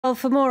Well,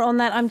 for more on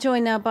that, I'm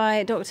joined now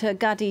by Dr.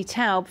 Gadi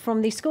Taub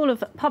from the School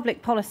of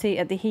Public Policy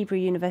at the Hebrew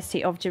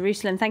University of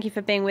Jerusalem. Thank you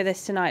for being with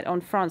us tonight on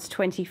France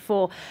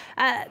 24.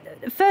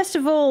 First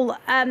of all,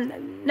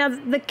 now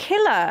the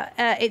killer,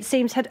 it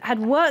seems, had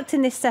worked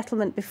in this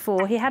settlement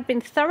before. He had been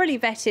thoroughly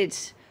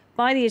vetted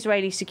by the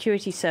Israeli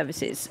security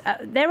services.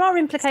 There are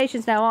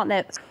implications now, aren't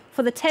there,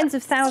 for the tens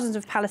of thousands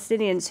of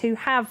Palestinians who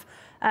have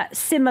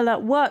similar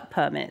work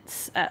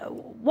permits.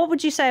 What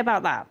would you say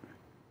about that?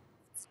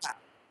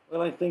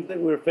 Well, I think that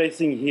we're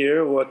facing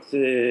here what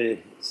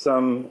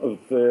some of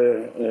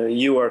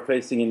you are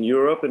facing in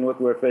Europe, and what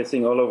we're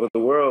facing all over the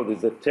world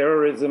is that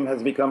terrorism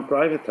has become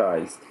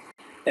privatized.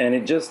 And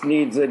it just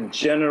needs a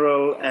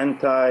general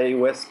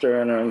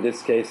anti-Western, or in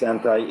this case,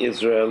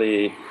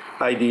 anti-Israeli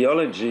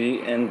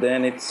ideology, and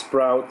then it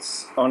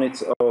sprouts on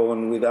its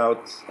own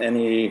without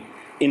any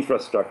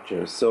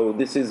infrastructure. So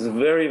this is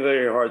very,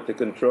 very hard to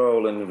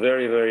control and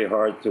very, very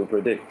hard to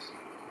predict.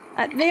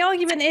 The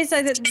argument is,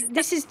 though, that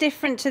this is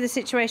different to the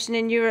situation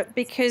in Europe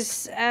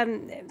because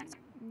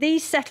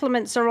these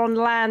settlements are on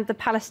land the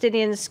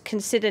Palestinians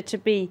consider to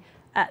be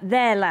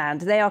their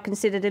land. They are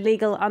considered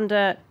illegal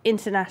under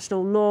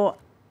international law,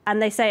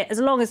 and they say as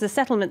long as the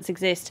settlements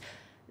exist,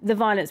 the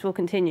violence will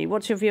continue.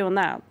 What's your view on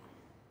that?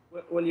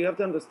 Well, you have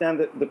to understand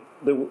that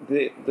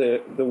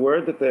the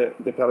word that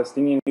the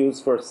Palestinians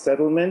use for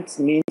settlements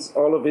means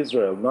all of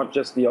Israel, not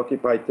just the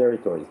occupied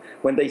territories.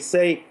 When they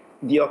say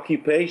the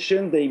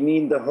occupation, they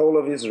mean the whole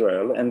of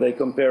Israel, and they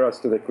compare us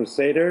to the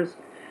Crusaders.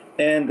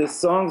 And the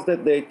songs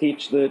that they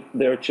teach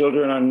their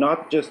children are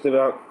not just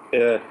about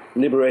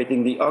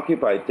liberating the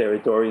occupied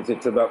territories,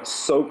 it's about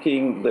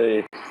soaking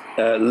the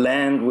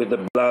land with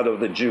the blood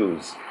of the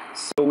Jews.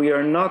 So we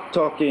are not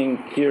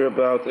talking here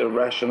about a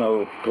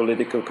rational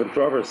political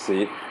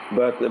controversy,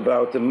 but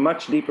about a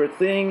much deeper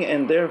thing,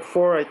 and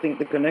therefore I think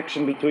the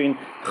connection between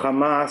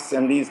Hamas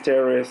and these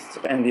terrorists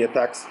and the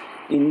attacks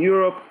in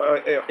Europe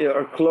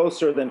are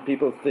closer than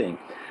people think.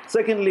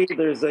 Secondly,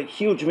 there's a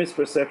huge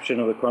misperception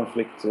of the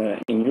conflict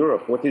in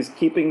Europe. What is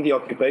keeping the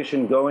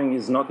occupation going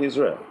is not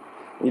Israel.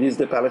 It is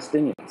the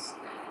Palestinians.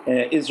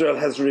 Israel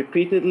has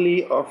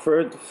repeatedly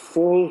offered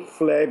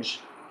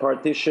full-fledged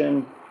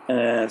partition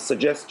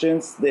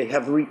suggestions. They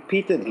have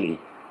repeatedly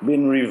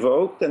been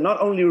revoked, and not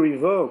only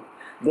revoked,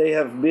 they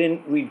have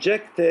been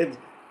rejected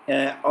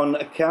on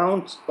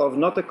account of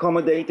not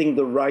accommodating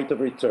the right of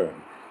return.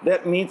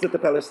 That means that the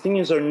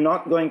Palestinians are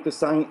not going to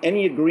sign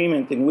any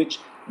agreement in which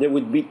there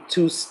would be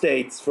two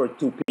states for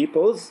two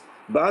peoples,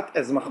 but,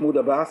 as Mahmoud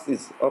Abbas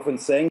is often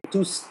saying,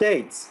 two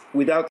states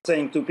without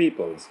saying two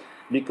peoples,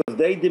 because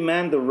they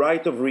demand the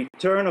right of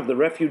return of the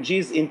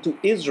refugees into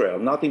Israel,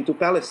 not into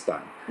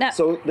Palestine. Now,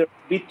 so there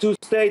will be two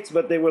states,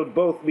 but they will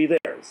both be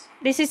theirs.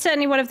 This is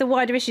certainly one of the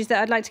wider issues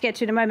that I'd like to get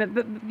to in a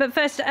moment. But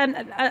first,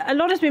 a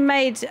lot has been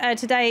made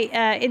today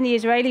in the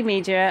Israeli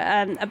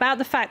media about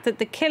the fact that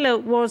the killer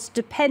was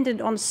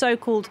dependent on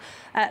so-called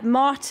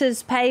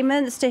martyrs'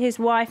 payments to his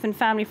wife and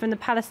family from the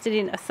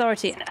Palestinian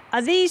Authority.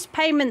 Are these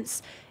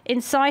payments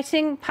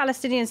inciting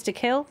Palestinians to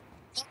kill?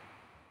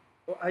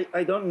 Well,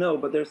 I don't know,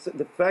 but there's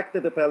the fact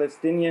that the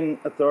Palestinian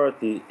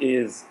Authority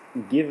is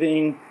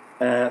giving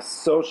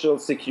social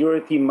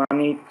security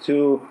money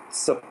to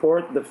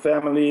support the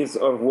families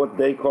of what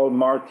they call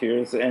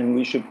martyrs, and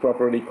we should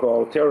properly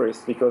call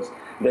terrorists because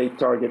they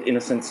target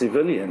innocent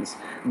civilians.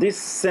 This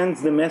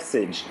sends the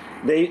message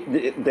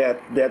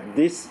that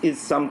this is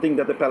something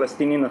that the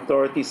Palestinian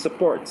Authority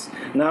supports.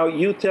 Now,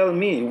 you tell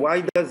me,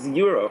 why does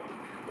Europe,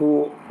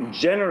 who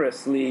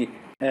generously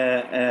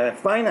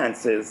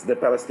finances the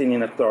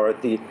Palestinian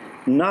Authority,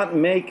 not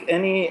make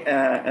any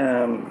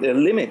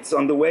limits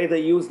on the way they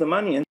use the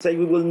money and say,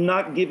 we will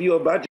not give you a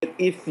budget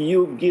if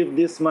you give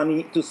this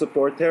money to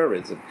support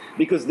terrorism?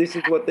 Because this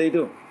is what they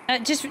do.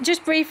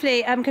 Just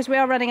briefly, because we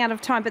are running out of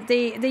time, but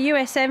the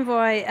US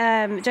envoy,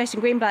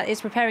 Jason Greenblatt,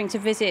 is preparing to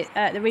visit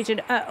the region.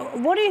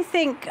 What do you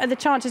think are the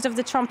chances of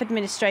the Trump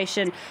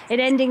administration in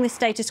ending the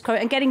status quo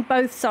and getting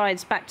both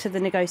sides back to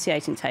the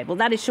negotiating table?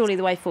 That is surely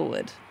the way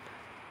forward.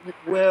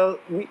 Well,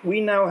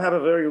 we now have a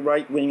very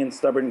right-wing and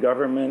stubborn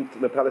government.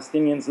 The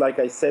Palestinians, like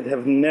I said,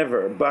 have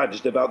never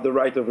budged about the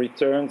right of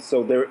return. So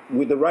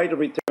with the right of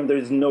return, there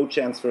is no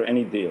chance for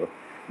any deal.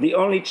 The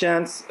only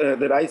chance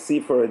that I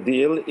see for a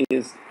deal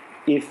is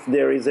if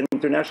there is an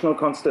international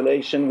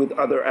constellation with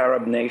other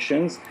Arab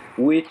nations,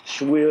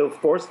 which will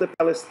force the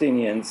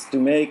Palestinians to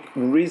make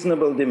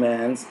reasonable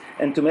demands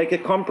and to make a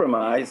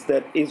compromise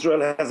that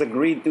Israel has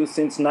agreed to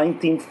since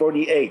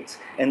 1948.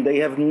 And they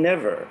have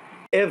never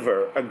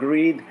ever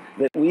agreed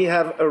that we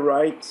have a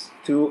right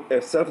to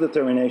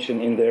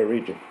self-determination in their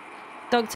region.